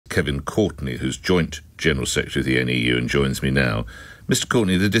Kevin Courtney, who's Joint General Secretary of the NEU and joins me now. Mr.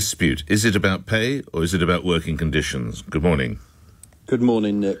 Courtney, the dispute, is it about pay or is it about working conditions? Good morning. Good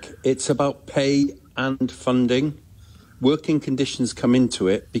morning, Nick. It's about pay and funding. Working conditions come into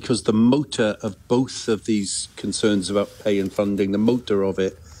it because the motor of both of these concerns about pay and funding, the motor of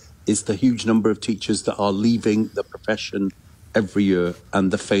it is the huge number of teachers that are leaving the profession every year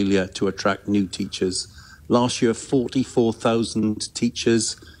and the failure to attract new teachers. Last year, 44,000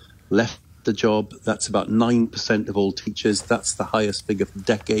 teachers left the job. That's about 9% of all teachers. That's the highest figure for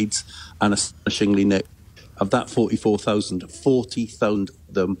decades. And astonishingly, Nick, of that 44,000, 40,000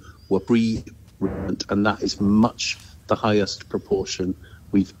 of them were pre-retirement, and that is much the highest proportion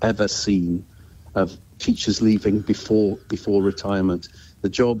we've ever seen of teachers leaving before retirement. The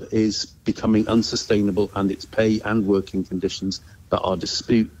job is becoming unsustainable, and it's pay and working conditions. But our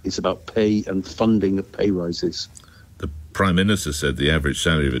dispute is about pay and funding of pay rises. The Prime Minister said the average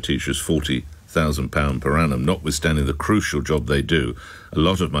salary of a teacher is £40,000 per annum, notwithstanding the crucial job they do. A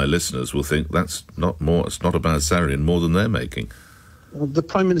lot of my listeners will think that's not more, it's not a bad salary and more than they're making. Well, the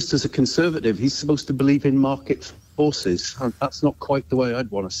Prime Minister's a Conservative. He's supposed to believe in market forces. That's not quite the way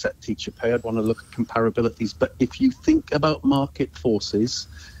I'd want to set teacher pay. I'd want to look at comparabilities. But if you think about market forces,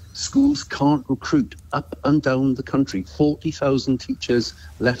 schools can't recruit up and down the country. 40,000 teachers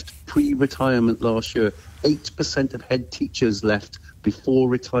left pre-retirement last year. 8% of head teachers left before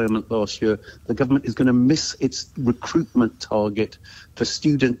retirement last year. The government is going to miss its recruitment target for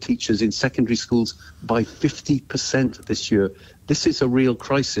student teachers in secondary schools by 50% this year. This is a real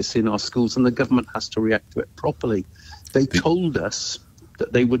crisis in our schools, and the government has to react to it properly. They told us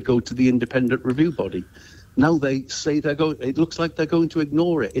that they would go to the independent review body. Now they say it looks like they're going to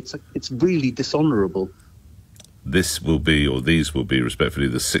ignore it. It's really dishonourable. These will be, respectfully,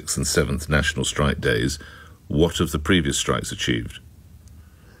 the 6th and 7th national strike days. What have the previous strikes achieved?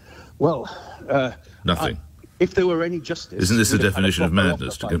 Well, nothing. If there were any justice... Isn't this the definition of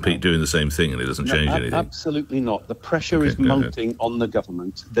madness, to compete doing the same thing and it doesn't change anything? Absolutely not. The pressure is mounting on the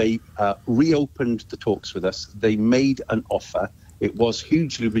government. They reopened the talks with us. They made an offer. It was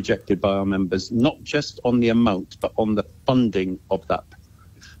hugely rejected by our members, not just on the amount, but on the funding of that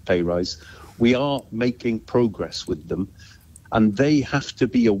pay rise. We are making progress with them, and they have to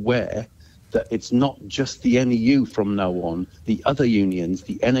be aware that it's not just the NEU from now on. The other unions,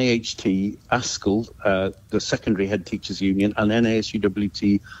 the NAHT, ASCL, the Secondary Head Teachers Union, and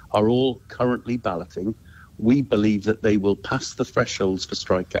NASUWT are all currently balloting. We believe that they will pass the thresholds for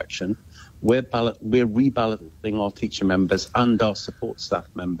strike action. We're reballoting our teacher members and our support staff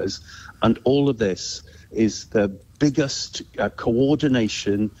members. And all of this is the biggest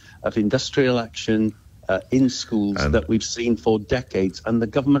coordination of industrial action in schools that we've seen for decades, and the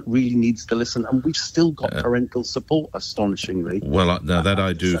government really needs to listen, and we've still got parental support, astonishingly. Well, now that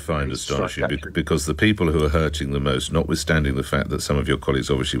I do find astonishing, because the people who are hurting the most, notwithstanding the fact that some of your colleagues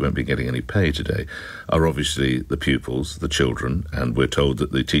obviously won't be getting any pay today, are obviously the pupils, the children, and we're told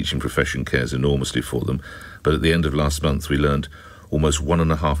that the teaching profession cares enormously for them. But at the end of last month, we learned almost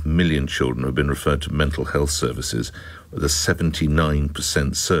 1.5 million children have been referred to mental health services, with a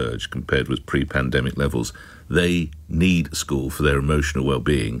 79% surge compared with pre-pandemic levels. They need school for their emotional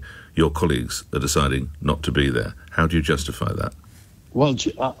well-being. Your colleagues are deciding not to be there. How do you justify that? Well,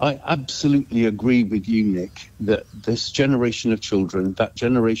 I absolutely agree with you, Nick, that this generation of children, that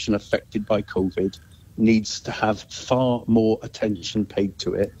generation affected by COVID, needs to have far more attention paid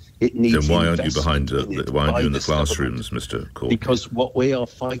to it. It needs. Then why aren't you why aren't you in the classrooms, Mr. Courtney? Because what we are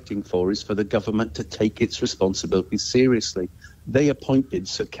fighting for is for the government to take its responsibilities seriously. They appointed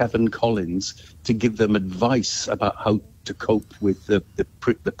Sir Kevin Collins to give them advice about how to cope with the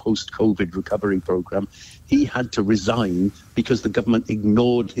post-COVID recovery programme. He had to resign because the government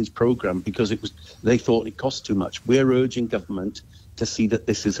ignored his programme because they thought it cost too much. We're urging government to see that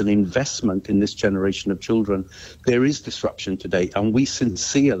this is an investment in this generation of children. There is disruption today, and we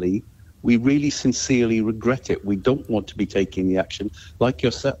really sincerely regret it. We don't want to be taking the action. Like you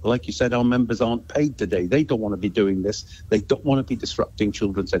said, our members aren't paid today. They don't want to be doing this. They don't want to be disrupting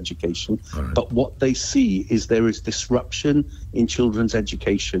children's education. Right. But what they see is there is disruption in children's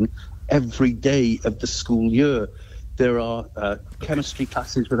education every day of the school year. There are chemistry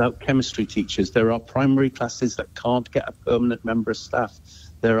classes without chemistry teachers. There are primary classes that can't get a permanent member of staff.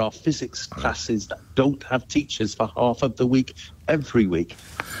 There are physics classes that don't have teachers for half of the week, every week.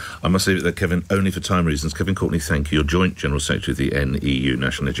 I must leave it there, Kevin, only for time reasons. Kevin Courtney, thank you. You're Joint General Secretary of the NEU,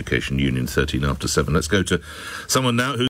 National Education Union, 13 after 7. Let's go to someone now who